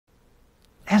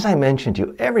As I mentioned to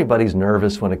you, everybody's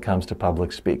nervous when it comes to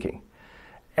public speaking.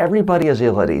 Everybody is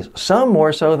ill at ease, some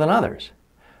more so than others.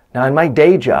 Now, in my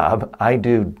day job, I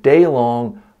do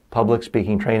day-long public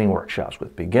speaking training workshops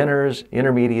with beginners,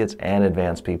 intermediates, and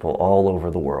advanced people all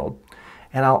over the world.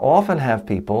 And I'll often have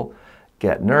people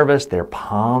get nervous, their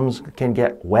palms can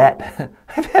get wet.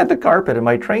 I've had the carpet in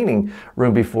my training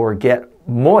room before get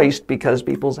moist because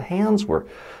people's hands were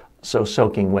so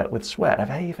soaking wet with sweat.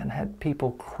 I've even had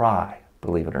people cry,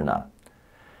 believe it or not.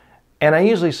 And I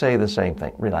usually say the same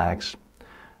thing: relax.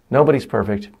 Nobody's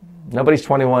perfect. Nobody's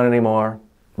 21 anymore.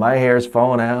 My hair's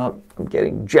falling out. I'm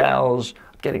getting gels,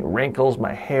 I'm getting wrinkles,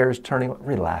 my hair's turning.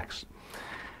 Relax.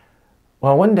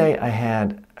 Well, one day I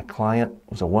had a client.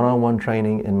 It was a one-on-one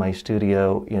training in my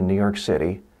studio in New York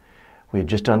City. We had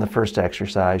just done the first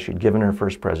exercise. She'd given her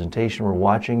first presentation. We're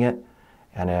watching it,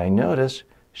 and I noticed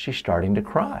she's starting to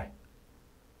cry.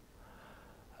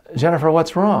 Jennifer,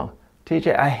 what's wrong?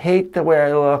 TJ, I hate the way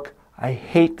I look. I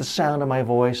hate the sound of my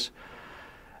voice.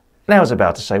 And I was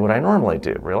about to say what I normally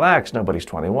do: relax, nobody's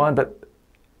 21, but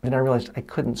then I realized I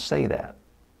couldn't say that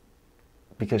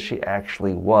because she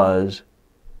actually was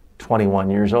 21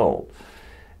 years old.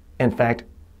 In fact,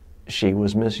 she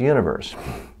was Miss Universe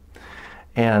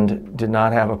and did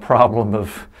not have a problem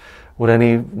of what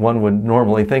anyone would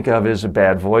normally think of as a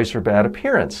bad voice or bad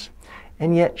appearance.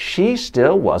 And yet she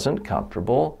still wasn't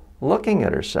comfortable looking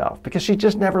at herself because she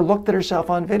just never looked at herself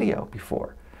on video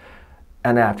before.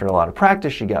 And after a lot of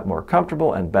practice, she got more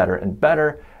comfortable and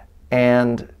better.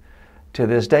 And to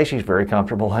this day, she's very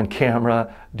comfortable on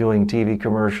camera, doing TV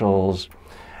commercials,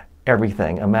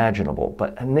 everything imaginable.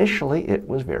 But initially, it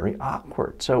was very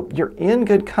awkward. So you're in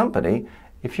good company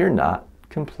if you're not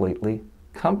completely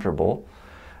comfortable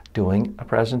doing a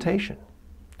presentation.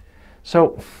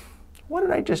 So what did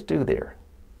I just do there?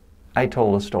 I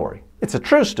told a story. It's a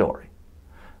true story,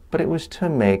 but it was to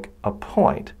make a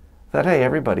point that, hey,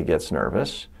 everybody gets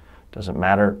nervous. Doesn't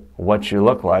matter what you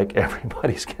look like,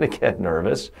 everybody's going to get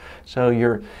nervous. So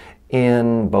you're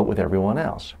in boat with everyone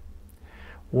else.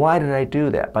 Why did I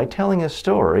do that? By telling a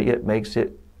story, it makes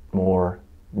it more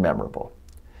memorable.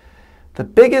 The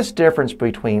biggest difference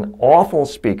between awful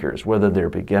speakers, whether they're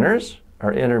beginners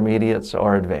or intermediates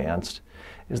or advanced,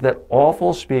 is that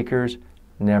awful speakers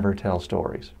never tell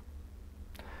stories.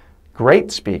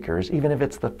 Great speakers, even if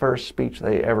it's the first speech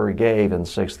they ever gave in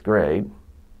 6th grade,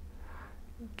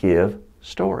 give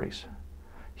stories.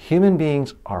 Human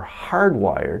beings are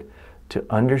hardwired to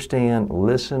understand,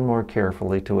 listen more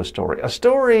carefully to a story. A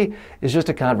story is just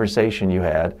a conversation you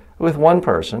had with one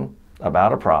person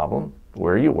about a problem,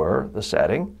 where you were, the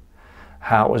setting,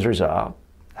 how it was resolved,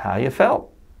 how you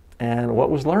felt, and what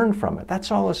was learned from it.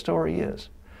 That's all a story is.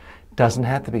 It doesn't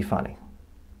have to be funny.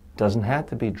 It doesn't have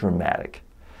to be dramatic.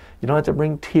 You don't have to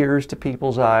bring tears to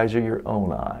people's eyes or your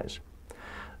own eyes.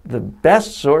 The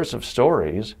best source of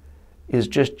stories is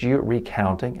just you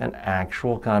recounting an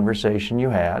actual conversation you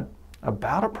had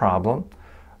about a problem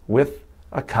with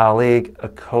a colleague, a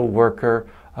coworker,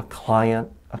 a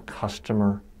client, a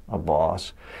customer, a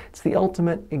boss. It's the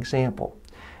ultimate example.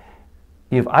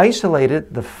 You've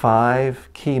isolated the 5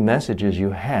 key messages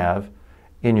you have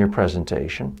in your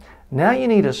presentation. Now you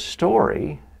need a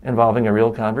story involving a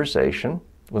real conversation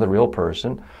with a real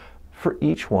person for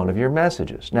each one of your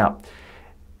messages. Now,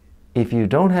 if you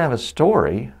don't have a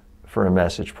story for a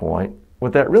message point,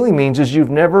 what that really means is you've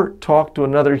never talked to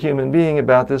another human being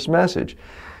about this message.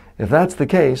 If that's the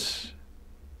case,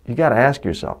 you got to ask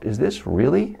yourself, is this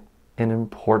really an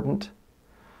important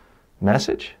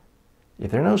message?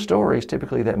 If there are no stories,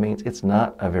 typically that means it's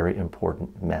not a very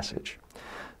important message.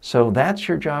 So that's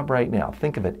your job right now.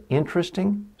 Think of an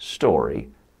interesting story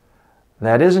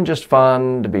that isn't just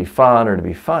fun to be fun or to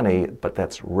be funny, but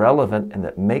that's relevant and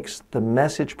that makes the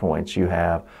message points you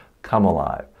have come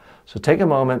alive. So take a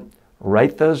moment,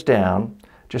 write those down,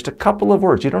 just a couple of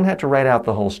words. You don't have to write out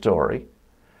the whole story.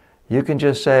 You can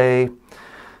just say,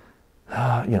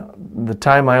 the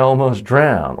time I almost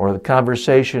drowned, or the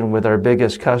conversation with our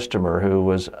biggest customer who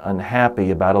was unhappy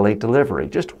about a late delivery.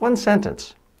 Just one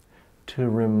sentence to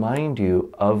remind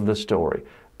you of the story.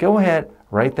 Go ahead,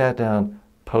 write that down,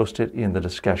 post it in the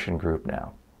discussion group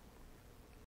now.